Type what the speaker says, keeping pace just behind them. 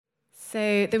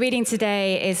So the reading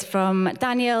today is from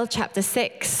Daniel chapter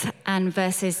 6 and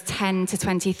verses 10 to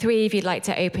 23. If you'd like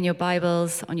to open your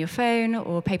Bibles on your phone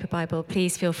or paper Bible,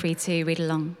 please feel free to read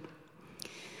along.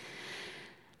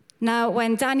 Now,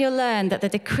 when Daniel learned that the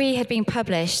decree had been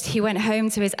published, he went home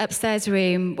to his upstairs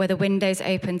room where the windows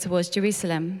opened towards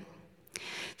Jerusalem.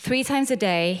 3 times a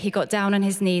day, he got down on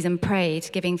his knees and prayed,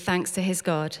 giving thanks to his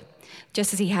God,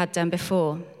 just as he had done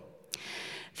before.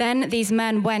 Then these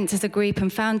men went as a group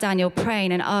and found Daniel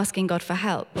praying and asking God for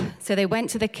help. So they went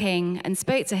to the king and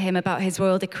spoke to him about his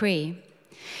royal decree.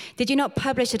 Did you not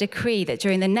publish a decree that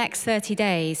during the next 30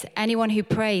 days, anyone who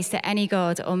prays to any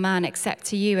god or man except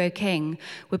to you, O king,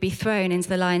 would be thrown into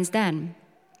the lion's den?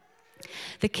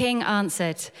 The king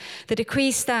answered, "The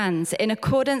decree stands in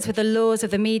accordance with the laws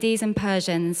of the Medes and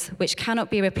Persians, which cannot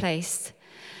be replaced."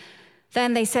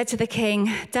 Then they said to the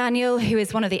king, "Daniel, who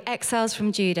is one of the exiles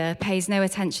from Judah, pays no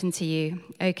attention to you,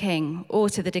 O king, or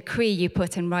to the decree you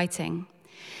put in writing.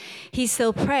 He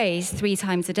still prays 3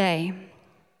 times a day."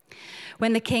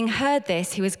 When the king heard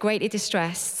this, he was greatly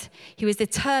distressed. He was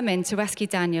determined to rescue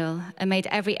Daniel and made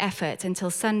every effort until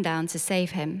sundown to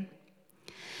save him.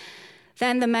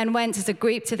 Then the men went as a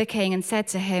group to the king and said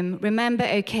to him, "Remember,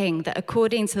 O king, that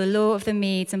according to the law of the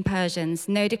Medes and Persians,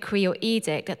 no decree or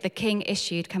edict that the king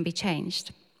issued can be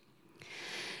changed."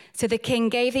 So the king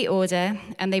gave the order,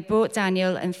 and they brought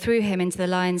Daniel and threw him into the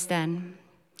lion's den.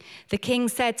 The king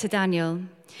said to Daniel,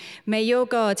 "May your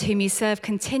God, whom you serve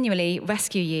continually,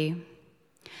 rescue you."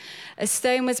 A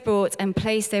stone was brought and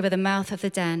placed over the mouth of the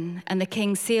den, and the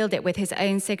king sealed it with his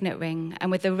own signet ring and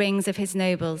with the rings of his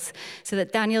nobles, so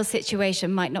that Daniel's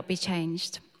situation might not be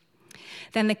changed.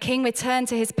 Then the king returned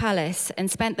to his palace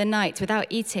and spent the night without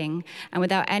eating and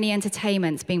without any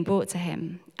entertainment being brought to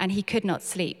him, and he could not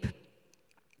sleep.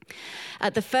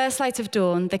 At the first light of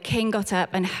dawn, the king got up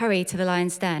and hurried to the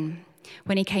lion's den.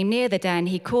 When he came near the den,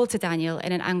 he called to Daniel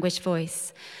in an anguished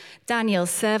voice, "Daniel,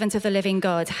 servant of the living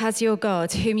God, has your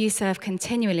God, whom you serve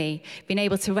continually, been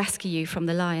able to rescue you from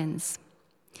the lions?"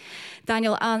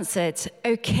 Daniel answered,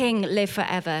 "O king, live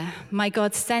forever. My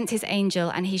God sent his angel,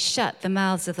 and he shut the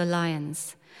mouths of the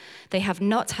lions. They have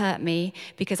not hurt me,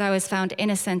 because I was found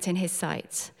innocent in his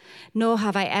sight, nor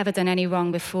have I ever done any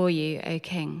wrong before you, O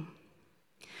king."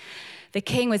 The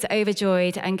king was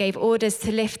overjoyed and gave orders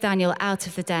to lift Daniel out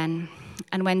of the den.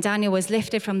 And when Daniel was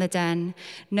lifted from the den,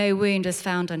 no wound was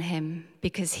found on him,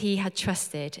 because he had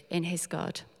trusted in his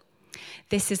God.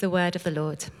 This is the word of the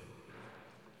Lord.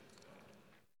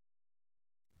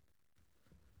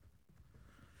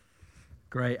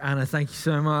 Great, Anna, thank you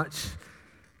so much.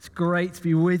 It's great to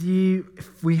be with you.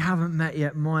 If we haven't met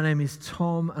yet, my name is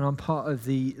Tom, and I'm part of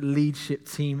the leadership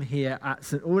team here at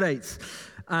St. Aldates.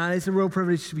 And it's a real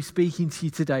privilege to be speaking to you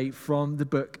today from the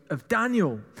book of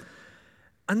Daniel.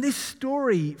 And this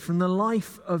story from the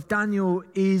life of Daniel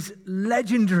is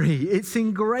legendary. It's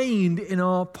ingrained in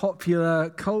our popular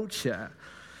culture.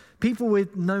 People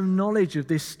with no knowledge of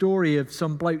this story of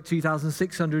some bloke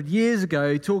 2,600 years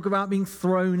ago talk about being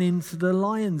thrown into the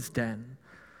lion's den.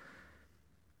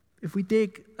 If we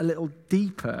dig a little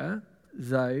deeper,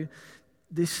 though,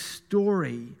 this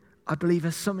story, I believe,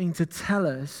 has something to tell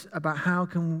us about how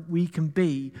we can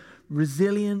be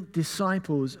resilient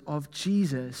disciples of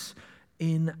Jesus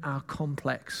in our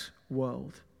complex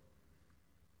world.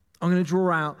 I'm going to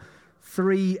draw out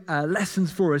 3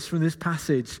 lessons for us from this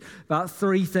passage about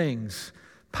 3 things: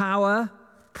 power,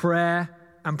 prayer,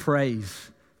 and praise.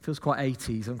 Feels quite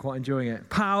 80s. I'm quite enjoying it.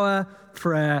 Power,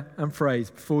 prayer, and praise.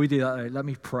 Before we do that, though, let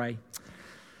me pray.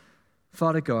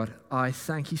 Father God, I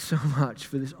thank you so much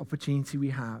for this opportunity we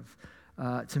have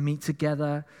to meet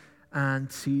together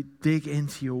and to dig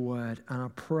into your word. And I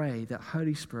pray that,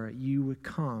 Holy Spirit, you would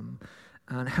come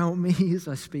and help me as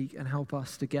I speak, and help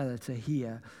us together to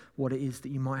hear what it is that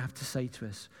you might have to say to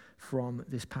us from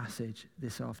this passage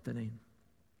this afternoon.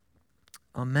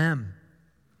 Amen.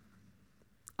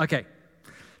 Okay,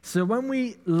 so when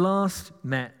we last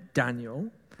met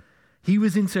Daniel, he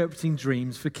was interpreting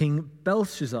dreams for King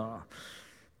Belshazzar.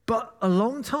 But a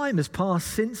long time has passed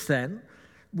since then.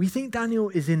 We think Daniel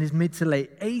is in his mid to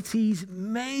late 80s,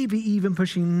 maybe even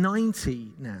pushing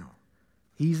 90 now.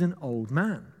 He's an old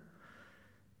man.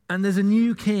 And there's a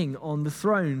new king on the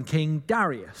throne, King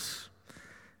Darius.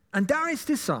 And Darius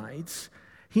decides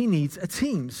he needs a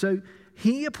team. So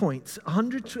he appoints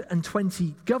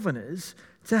 120 governors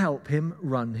to help him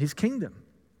run his kingdom.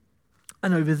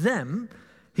 And over them,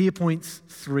 he appoints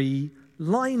 3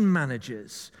 line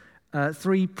managers,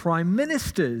 3 prime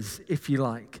ministers, if you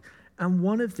like. And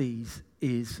one of these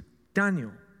is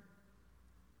Daniel.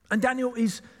 And Daniel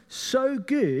is so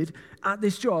good at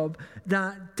this job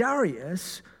that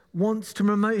Darius wants to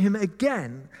promote him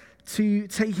again, to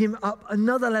take him up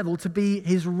another level, to be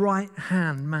his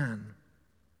right-hand man.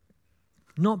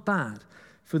 Not bad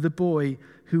for the boy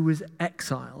who was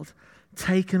exiled,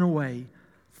 taken away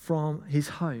from his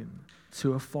home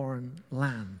to a foreign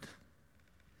land.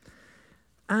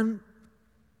 And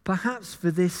perhaps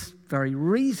for this very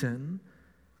reason,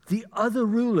 the other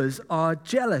rulers are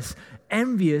jealous,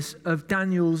 envious of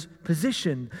Daniel's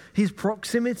position, his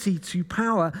proximity to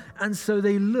power, and so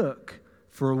they look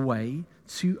for a way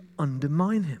to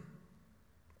undermine him.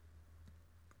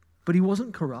 But he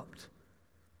wasn't corrupt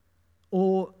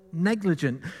or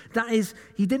negligent. That is,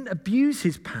 he didn't abuse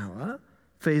his power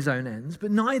for his own ends,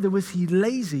 but neither was he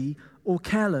lazy or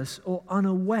careless or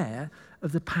unaware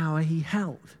of the power he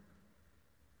held.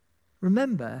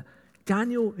 Remember,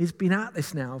 Daniel has been at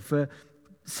this now for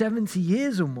 70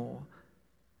 years or more,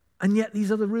 and yet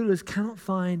these other rulers cannot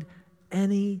find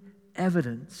any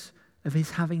evidence of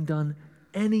his having done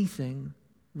anything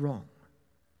wrong.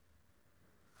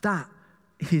 That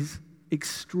is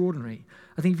extraordinary.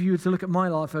 I think if you were to look at my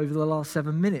life over the last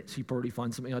 7 minutes, you'd probably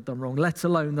find something I've done wrong, let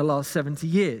alone the last 70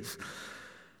 years.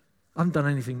 I haven't done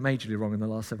anything majorly wrong in the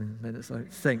last 7 minutes, I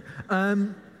don't think.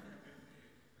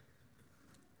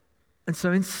 And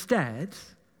so instead,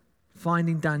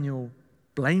 finding Daniel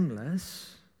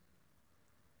blameless,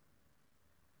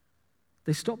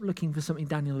 they stop looking for something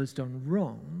Daniel has done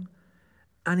wrong,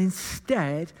 and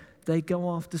instead they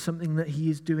go after something that he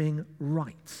is doing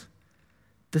right.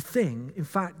 The thing, in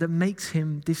fact, that makes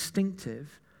him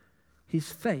distinctive,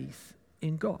 his faith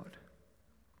in God.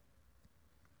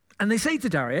 And they say to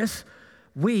Darius,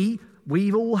 we've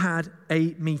all had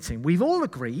a meeting. We've all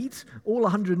agreed, all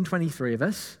 123 of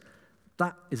us.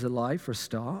 That is a lie for a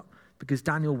start, because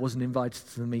Daniel wasn't invited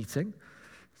to the meeting.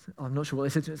 I'm not sure what they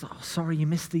said to him. It's like, oh, sorry, you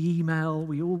missed the email.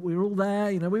 We were all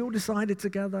there. We all decided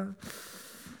together.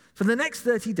 For the next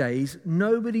 30 days,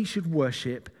 nobody should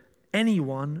worship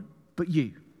anyone but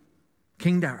you,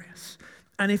 King Darius.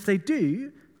 And if they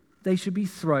do, they should be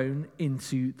thrown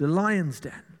into the lion's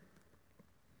den.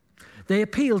 They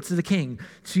appealed to the king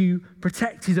to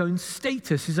protect his own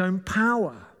status, his own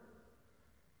power.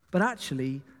 But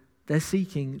actually, they're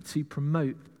seeking to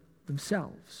promote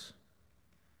themselves.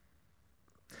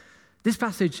 This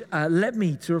passage led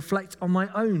me to reflect on my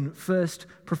own first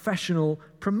professional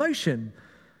promotion.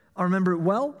 I remember it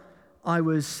well. I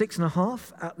was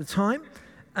 6.5 at the time.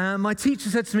 My teacher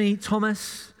said to me,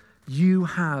 Thomas, you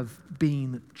have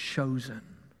been chosen.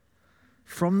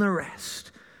 From the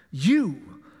rest,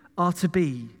 you are to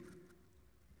be,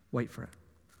 wait for it,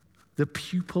 the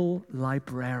pupil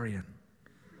librarian.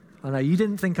 I know, you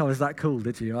didn't think I was that cool,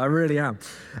 did you? I really am.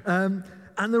 And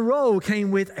the role came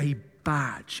with a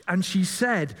badge. And she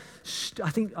said,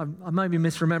 I think I might be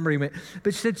misremembering it,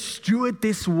 but she said, steward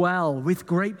this well. With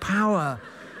great power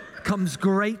comes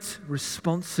great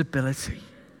responsibility.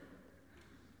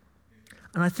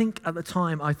 And I think at the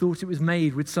time I thought it was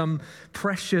made with some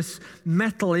precious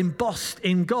metal embossed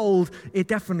in gold. It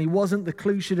definitely wasn't. The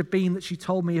clue should have been that she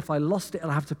told me if I lost it, I'll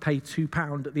have to pay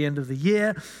 £2 at the end of the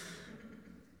year.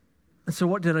 And so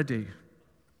what did I do?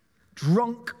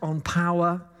 Drunk on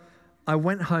power, I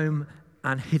went home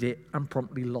and hid it and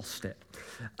promptly lost it.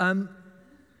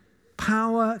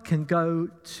 Power can go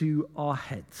to our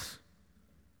heads.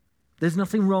 There's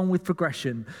nothing wrong with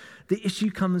progression. The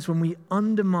issue comes when we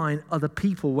undermine other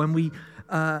people, when we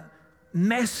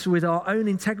mess with our own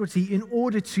integrity in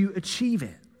order to achieve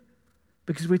it,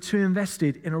 because we're too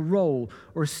invested in a role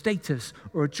or a status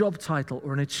or a job title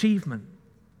or an achievement.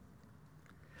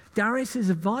 Darius's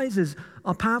advisors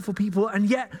are powerful people, and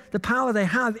yet the power they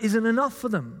have isn't enough for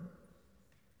them.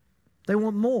 They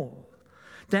want more.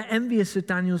 They're envious of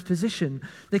Daniel's position.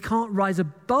 They can't rise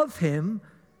above him,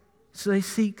 so they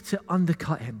seek to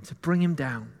undercut him, to bring him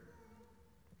down.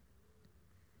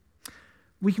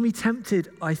 We can be tempted,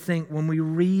 I think, when we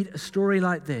read a story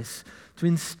like this, to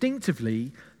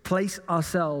instinctively place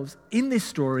ourselves in this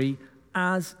story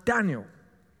as Daniel.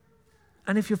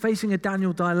 And if you're facing a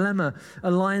Daniel dilemma,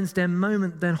 a lion's den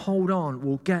moment, then hold on,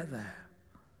 we'll get there.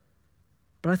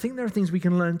 But I think there are things we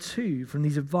can learn too from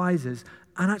these advisors,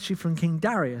 and actually from King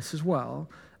Darius as well,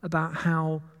 about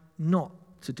how not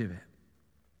to do it.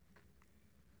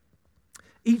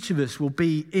 Each of us will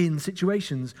be in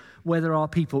situations where there are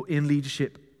people in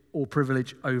leadership or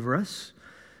privilege over us,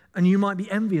 and you might be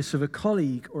envious of a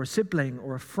colleague or a sibling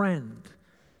or a friend.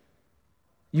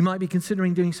 You might be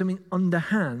considering doing something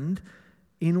underhand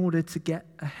in order to get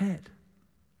ahead.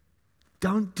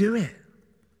 Don't do it.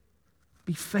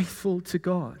 Be faithful to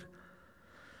God.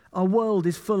 Our world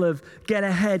is full of get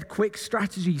ahead, quick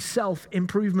strategy,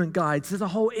 self-improvement guides. There's a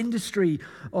whole industry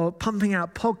of pumping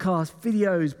out podcasts,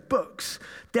 videos, books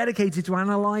dedicated to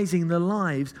analyzing the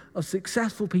lives of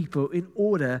successful people in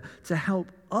order to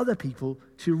help other people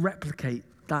to replicate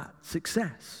that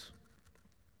success.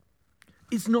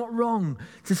 It's not wrong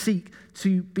to seek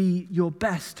to be your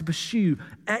best, to pursue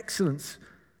excellence.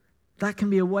 That can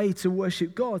be a way to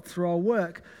worship God through our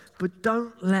work. But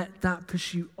don't let that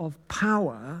pursuit of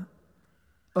power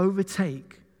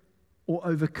overtake or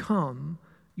overcome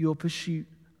your pursuit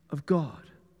of God.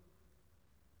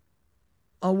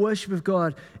 Our worship of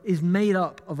God is made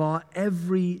up of our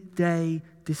everyday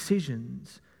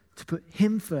decisions to put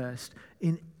Him first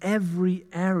in every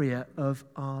area of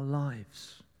our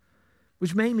lives,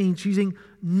 which may mean choosing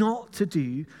not to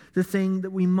do the thing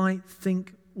that we might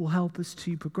think will help us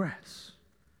to progress.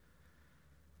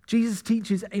 Jesus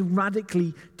teaches a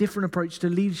radically different approach to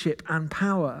leadership and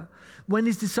power. When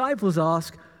his disciples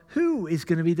ask, who is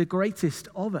going to be the greatest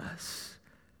of us?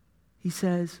 He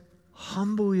says,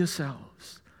 humble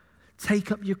yourselves,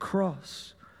 take up your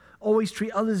cross, always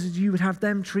treat others as you would have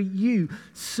them treat you.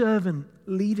 Servant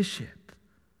leadership.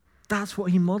 That's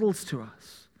what he models to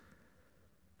us.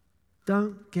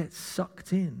 Don't get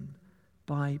sucked in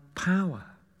by power.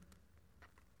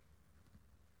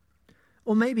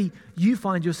 Or maybe you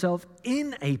find yourself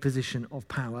in a position of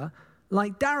power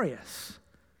like Darius,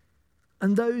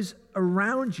 and those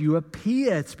around you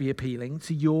appear to be appealing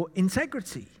to your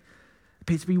integrity,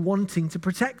 appear to be wanting to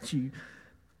protect you,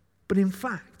 but in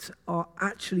fact are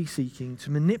actually seeking to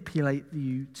manipulate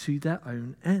you to their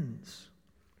own ends.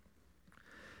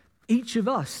 Each of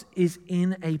us is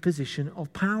in a position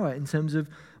of power in terms of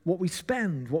what we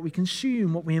spend, what we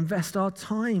consume, what we invest our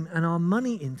time and our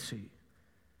money into.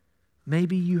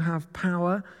 Maybe you have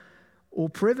power or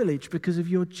privilege because of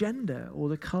your gender or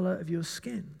the color of your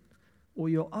skin or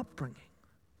your upbringing.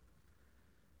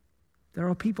 There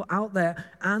are people out there,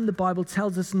 and the Bible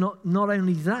tells us not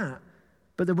only that,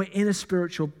 but that we're in a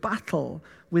spiritual battle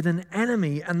with an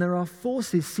enemy, and there are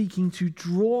forces seeking to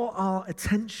draw our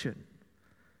attention,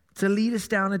 to lead us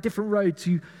down a different road,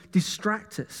 to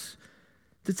distract us,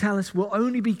 to tell us we'll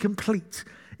only be complete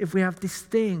if we have this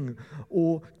thing,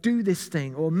 or do this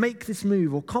thing, or make this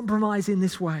move, or compromise in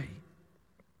this way.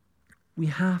 We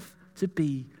have to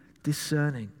be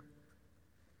discerning.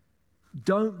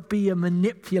 Don't be a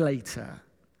manipulator.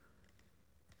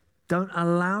 Don't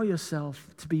allow yourself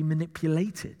to be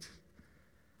manipulated.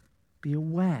 Be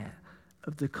aware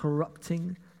of the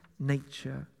corrupting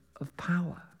nature of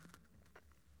power.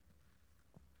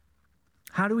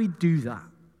 How do we do that?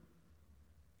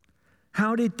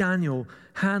 How did Daniel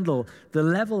handle the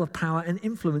level of power and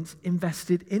influence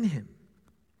invested in him?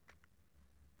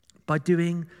 By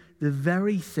doing the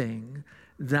very thing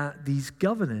that these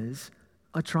governors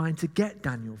are trying to get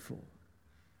Daniel for,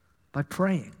 by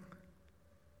praying.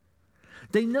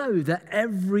 They know that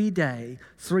every day,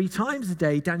 3 times a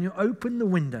day, Daniel opened the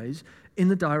windows in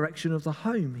the direction of the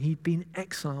home he'd been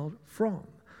exiled from,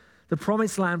 the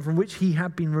promised land from which he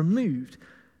had been removed.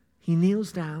 He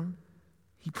kneels down,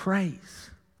 he prays.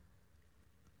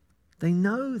 They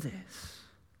know this.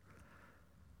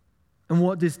 And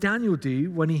what does Daniel do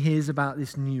when he hears about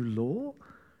this new law?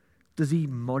 Does he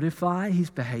modify his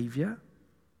behavior?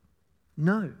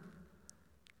 No.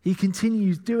 He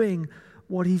continues doing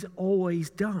what he's always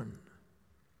done.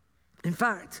 In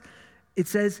fact, it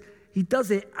says he does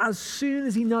it as soon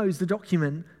as he knows the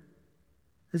document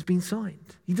has been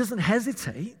signed. He doesn't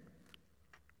hesitate.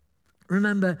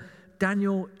 Remember,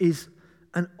 Daniel is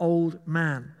an old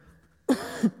man.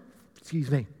 Excuse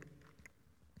me.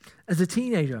 As a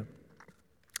teenager,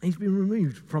 he's been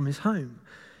removed from his home,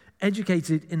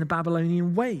 educated in the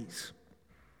Babylonian ways.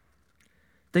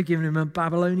 They've given him a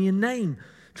Babylonian name,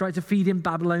 tried to feed him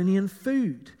Babylonian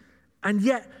food, and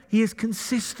yet he has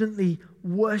consistently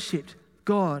worshipped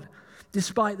God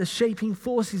despite the shaping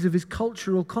forces of his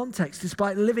cultural context,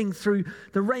 despite living through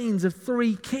the reigns of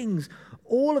 3 kings,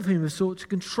 all of whom have sought to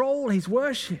control his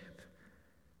worship.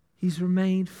 He's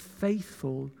remained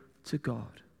faithful to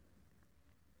God.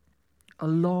 A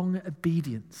long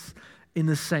obedience in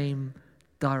the same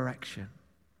direction.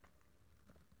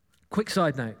 Quick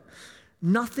side note.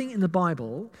 Nothing in the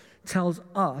Bible tells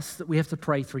us that we have to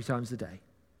pray 3 times a day.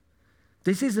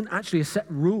 This isn't actually a set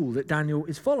rule that Daniel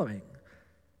is following,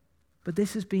 but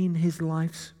this has been his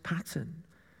life's pattern.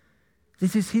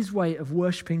 This is his way of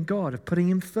worshiping God, of putting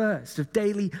him first, of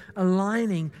daily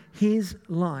aligning his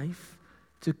life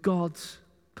to God's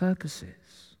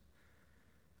purposes,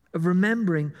 of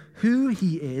remembering who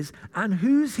he is and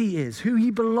whose he is, who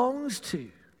he belongs to.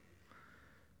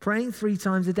 Praying 3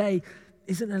 times a day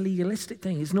isn't a legalistic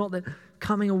thing. It's not that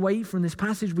coming away from this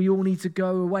passage, we all need to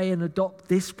go away and adopt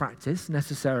this practice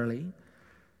necessarily.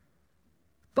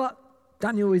 But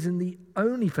Daniel isn't the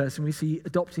only person we see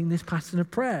adopting this pattern of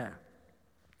prayer.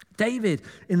 David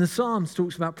in the Psalms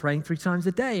talks about praying 3 times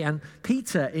a day, and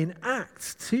Peter in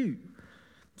Acts too.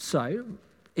 So,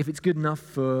 if it's good enough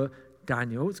for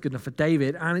Daniel, it's good enough for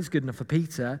David, and it's good enough for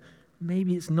Peter,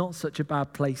 maybe it's not such a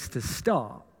bad place to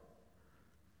start.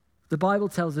 The Bible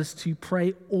tells us to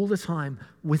pray all the time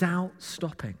without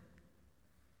stopping.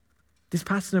 This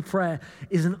pattern of prayer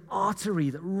is an artery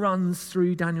that runs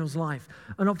through Daniel's life,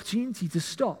 an opportunity to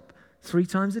stop 3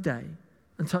 times a day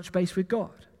and touch base with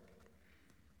God.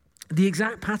 The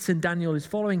exact pattern Daniel is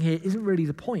following here isn't really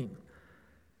the point.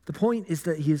 The point is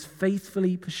that he has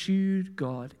faithfully pursued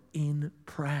God in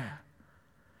prayer.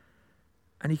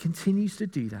 And he continues to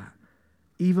do that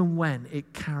even when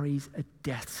it carries a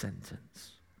death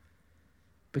sentence.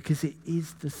 Because it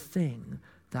is the thing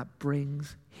that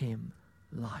brings him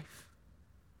life.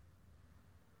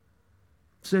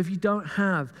 So if you don't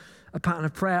have a pattern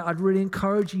of prayer, I'd really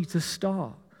encourage you to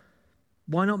start.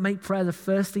 Why not make prayer the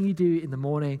first thing you do in the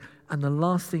morning and the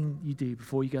last thing you do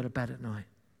before you go to bed at night?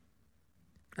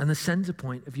 And the center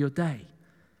point of your day.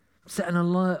 Set an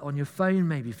alert on your phone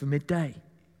maybe for midday.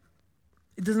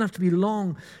 It doesn't have to be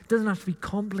long. It doesn't have to be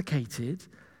complicated.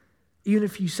 Even a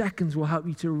few seconds will help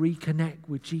you to reconnect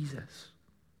with Jesus.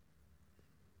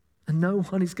 And no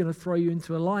one is going to throw you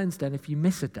into a lion's den if you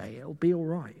miss a day. It'll be all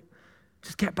right.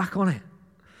 Just get back on it.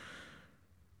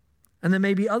 And there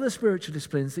may be other spiritual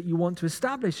disciplines that you want to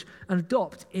establish and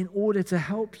adopt in order to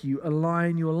help you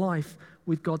align your life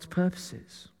with God's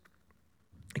purposes.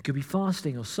 It could be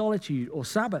fasting or solitude or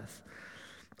Sabbath.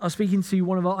 I was speaking to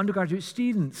one of our undergraduate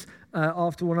students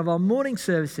after one of our morning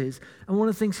services, and one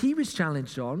of the things he was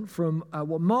challenged on from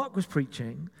what Mark was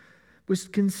preaching was to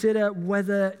consider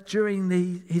whether during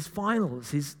his finals,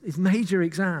 his major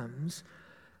exams,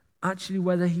 actually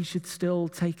whether he should still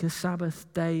take a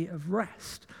Sabbath day of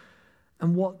rest,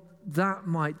 and what that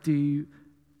might do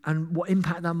and what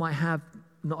impact that might have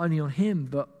not only on him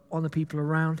but on the people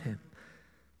around him.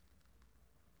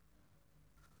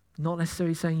 Not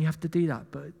necessarily saying you have to do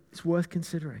that, but it's worth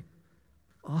considering.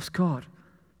 Ask God.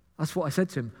 That's what I said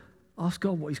to him. Ask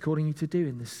God what he's calling you to do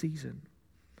in this season.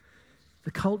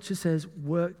 The culture says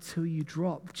work till you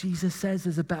drop. Jesus says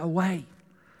there's a better way.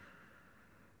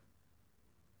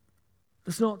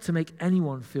 That's not to make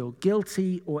anyone feel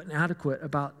guilty or inadequate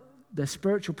about their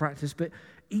spiritual practice, but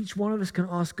each one of us can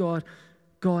ask God,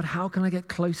 how can I get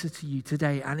closer to you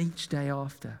today and each day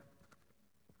after?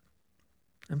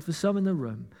 And for some in the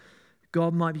room,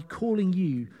 God might be calling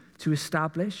you to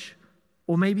establish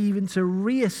or maybe even to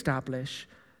re-establish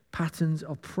patterns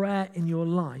of prayer in your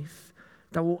life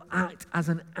that will act as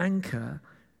an anchor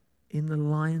in the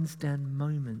lion's den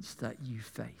moments that you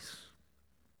face.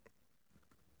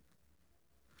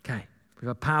 Okay, we've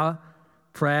got power,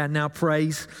 prayer, now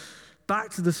praise.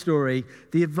 Back to the story.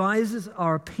 The advisors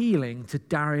are appealing to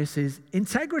Darius's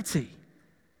integrity.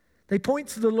 They point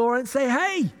to the law and say,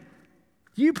 hey,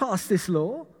 you passed this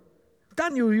law.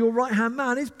 Daniel, your right-hand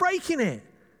man, is breaking it.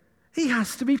 He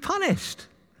has to be punished.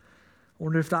 I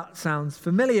wonder if that sounds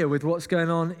familiar with what's going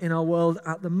on in our world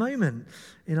at the moment,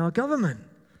 in our government.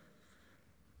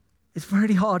 It's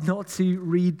very hard not to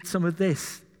read some of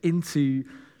this into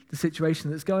the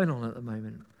situation that's going on at the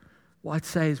moment. What I'd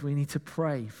say is we need to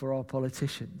pray for our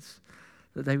politicians,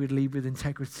 that they would lead with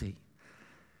integrity.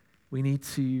 We need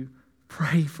to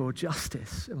pray for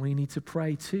justice, and we need to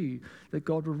pray too that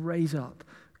God will raise up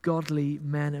godly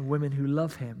men and women who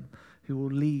love him, who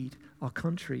will lead our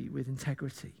country with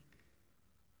integrity.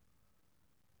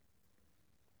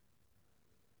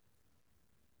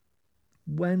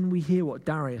 When we hear what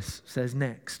Darius says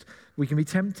next, we can be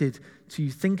tempted to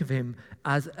think of him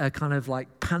as a kind of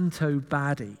like panto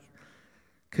baddie,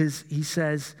 because he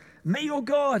says, may your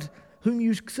God, whom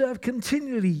you serve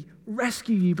continually,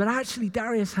 rescue you. But actually,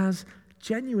 Darius has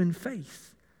genuine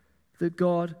faith that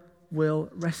God will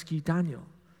rescue Daniel,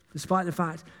 despite the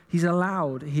fact he's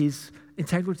allowed his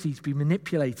integrity to be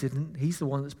manipulated, and he's the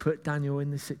one that's put Daniel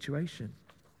in this situation.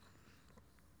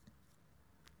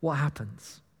 What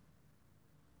happens?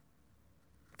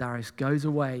 Darius goes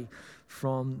away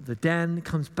from the den,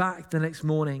 comes back the next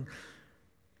morning,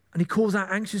 and he calls out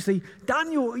anxiously,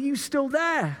 Daniel, are you still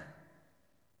there?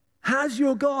 Has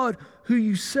your God, who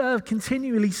you serve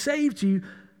continually, saved you?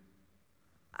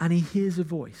 And he hears a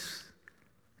voice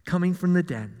coming from the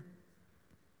den.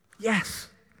 Yes,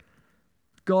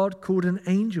 God called an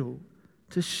angel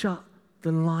to shut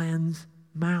the lions'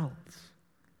 mouths.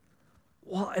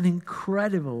 What an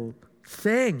incredible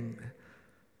thing.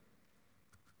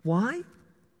 Why?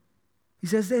 He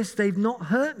says this, they've not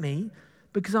hurt me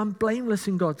because I'm blameless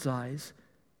in God's eyes,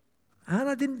 and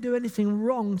I didn't do anything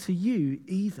wrong to you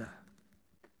either.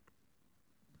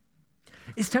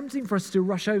 It's tempting for us to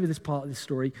rush over this part of the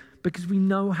story because we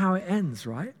know how it ends,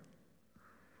 right?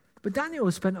 But Daniel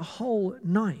has spent a whole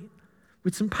night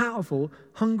with some powerful,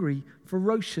 hungry,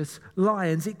 ferocious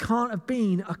lions. It can't have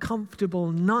been a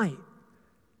comfortable night.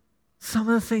 Some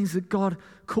of the things that God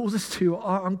calls us to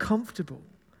are uncomfortable.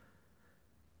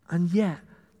 And yet,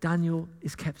 Daniel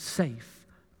is kept safe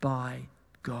by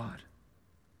God.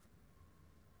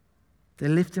 They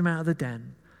lift him out of the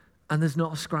den, and there's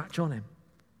not a scratch on him.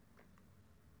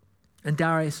 And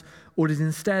Darius orders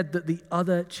instead that the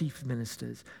other chief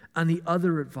ministers and the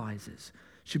other advisors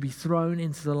should be thrown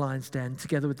into the lion's den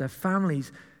together with their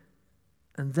families,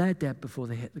 and they're dead before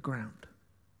they hit the ground.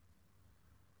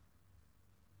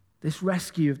 This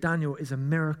rescue of Daniel is a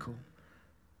miracle.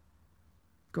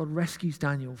 God rescues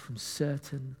Daniel from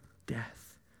certain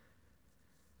death.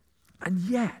 And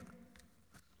yet,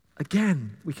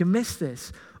 again, we can miss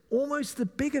this. Almost the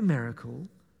bigger miracle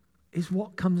is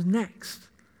what comes next.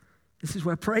 This is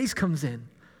where praise comes in.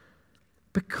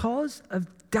 Because of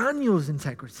Daniel's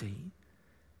integrity,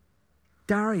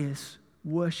 Darius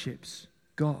worships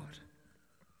God.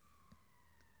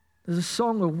 There's a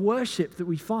song of worship that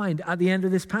we find at the end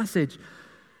of this passage.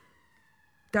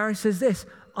 Darius says this,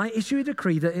 I issue a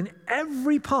decree that in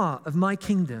every part of my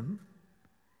kingdom,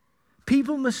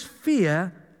 people must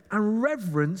fear and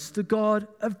reverence the God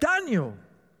of Daniel.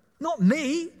 Not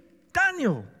me,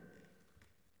 Daniel.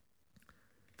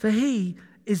 For he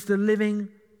is the living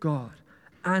God,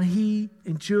 and he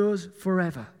endures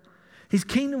forever. His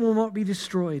kingdom will not be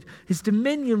destroyed. His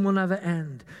dominion will never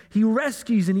end. He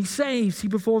rescues and he saves. He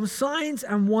performs signs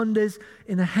and wonders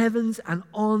in the heavens and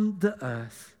on the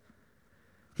earth.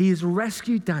 He has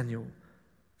rescued Daniel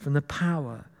from the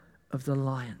power of the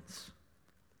lions.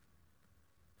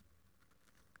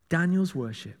 Daniel's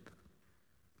worship,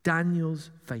 Daniel's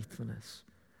faithfulness,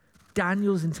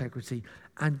 Daniel's integrity,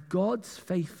 and God's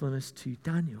faithfulness to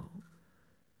Daniel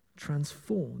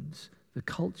transforms the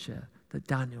culture that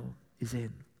Daniel is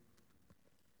in.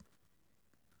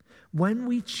 When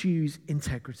we choose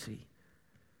integrity,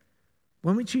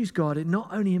 when we choose God, it not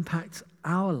only impacts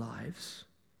our lives,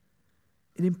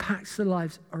 it impacts the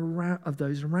lives of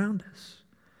those around us.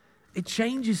 It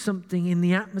changes something in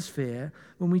the atmosphere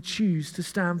when we choose to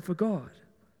stand for God.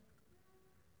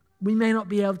 We may not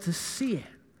be able to see it.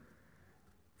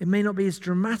 It may not be as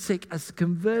dramatic as the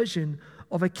conversion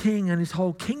of a king and his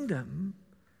whole kingdom,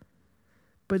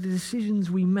 but the decisions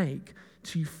we make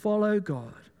to follow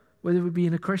God, whether we be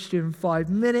in a Christian 5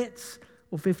 minutes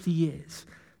or 50 years,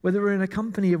 whether we're in a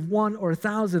company of 1 or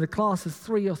 1,000, a class of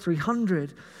 3 or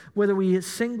 300, whether we are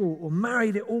single or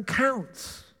married, it all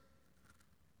counts.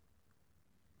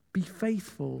 Be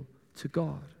faithful to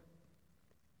God.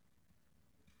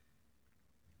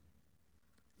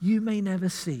 You may never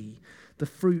see the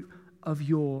fruit of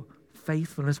your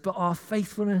faithfulness, but our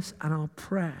faithfulness and our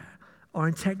prayer, our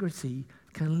integrity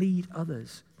can lead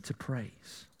others to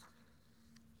praise.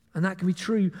 And that can be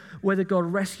true whether God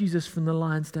rescues us from the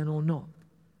lion's den or not.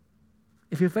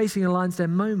 If you're facing a lion's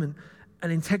den moment,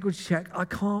 an integrity check, I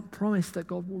can't promise that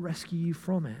God will rescue you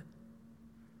from it.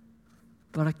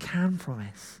 But I can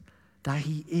promise that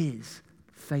he is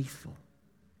faithful.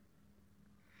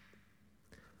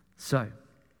 So,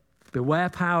 beware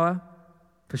power,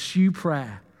 pursue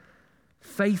prayer.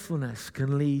 Faithfulness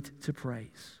can lead to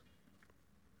praise.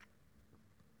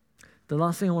 The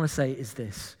last thing I want to say is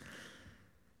this.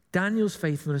 Daniel's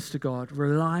faithfulness to God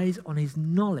relies on his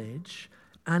knowledge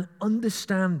and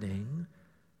understanding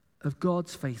of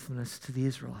God's faithfulness to the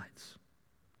Israelites.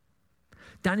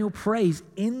 Daniel prays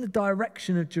in the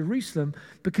direction of Jerusalem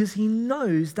because he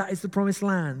knows that is the promised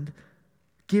land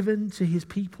given to his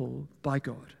people by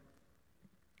God,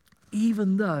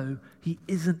 even though he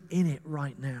isn't in it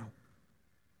right now.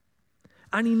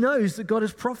 And he knows that God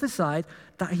has prophesied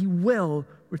that he will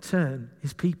return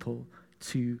his people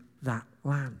to that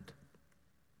land.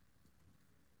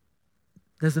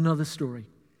 There's another story,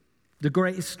 the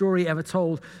greatest story ever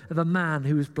told of a man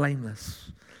who was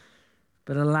blameless,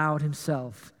 but allowed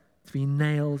himself to be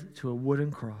nailed to a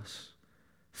wooden cross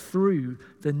through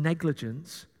the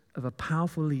negligence of a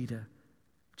powerful leader,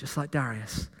 just like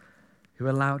Darius, who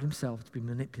allowed himself to be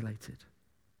manipulated,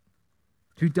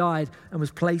 who died and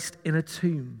was placed in a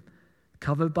tomb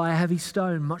covered by a heavy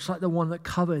stone, much like the one that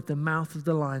covered the mouth of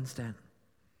the lion's den.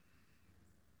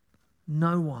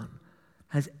 No one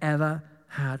has ever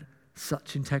had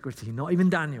such integrity, not even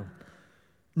Daniel.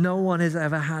 No one has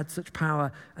ever had such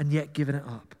power and yet given it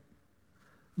up.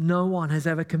 No one has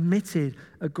ever committed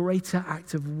a greater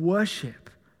act of worship.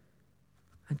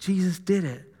 And Jesus did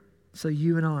it so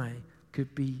you and I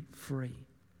could be free.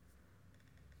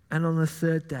 And on the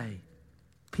third day,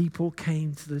 people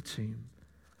came to the tomb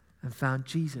and found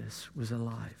Jesus was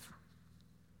alive.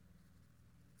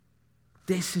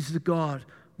 This is the God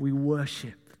we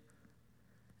worship.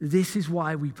 This is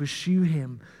why we pursue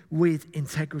him with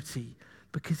integrity,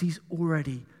 because he's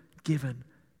already given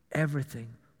everything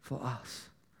for us.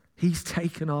 He's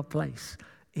taken our place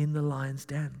in the lion's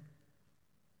den.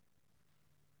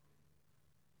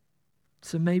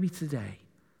 So maybe today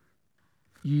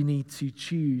you need to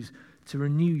choose to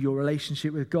renew your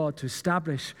relationship with God, to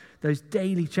establish those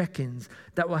daily check-ins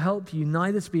that will help you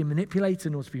neither to be a manipulator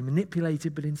nor to be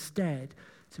manipulated, but instead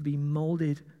to be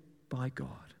molded by God,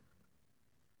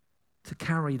 to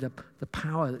carry the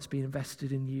power that's been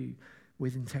invested in you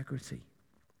with integrity.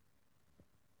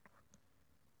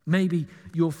 Maybe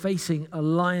you're facing a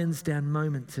lion's den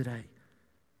moment today,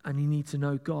 and you need to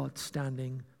know God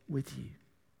standing with you.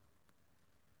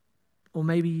 Or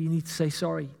maybe you need to say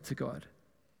sorry to God.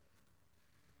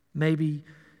 Maybe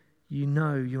you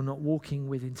know you're not walking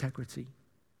with integrity,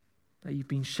 that you've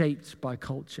been shaped by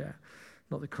culture,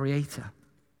 not the Creator.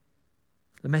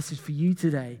 The message for you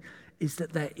today is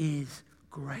that there is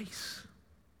grace.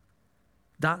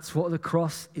 That's what the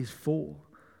cross is for.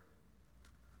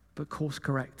 But course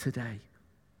correct today.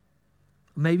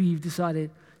 Maybe you've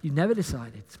never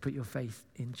decided to put your faith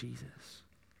in Jesus.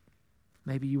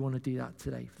 Maybe you want to do that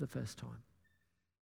today for the first time.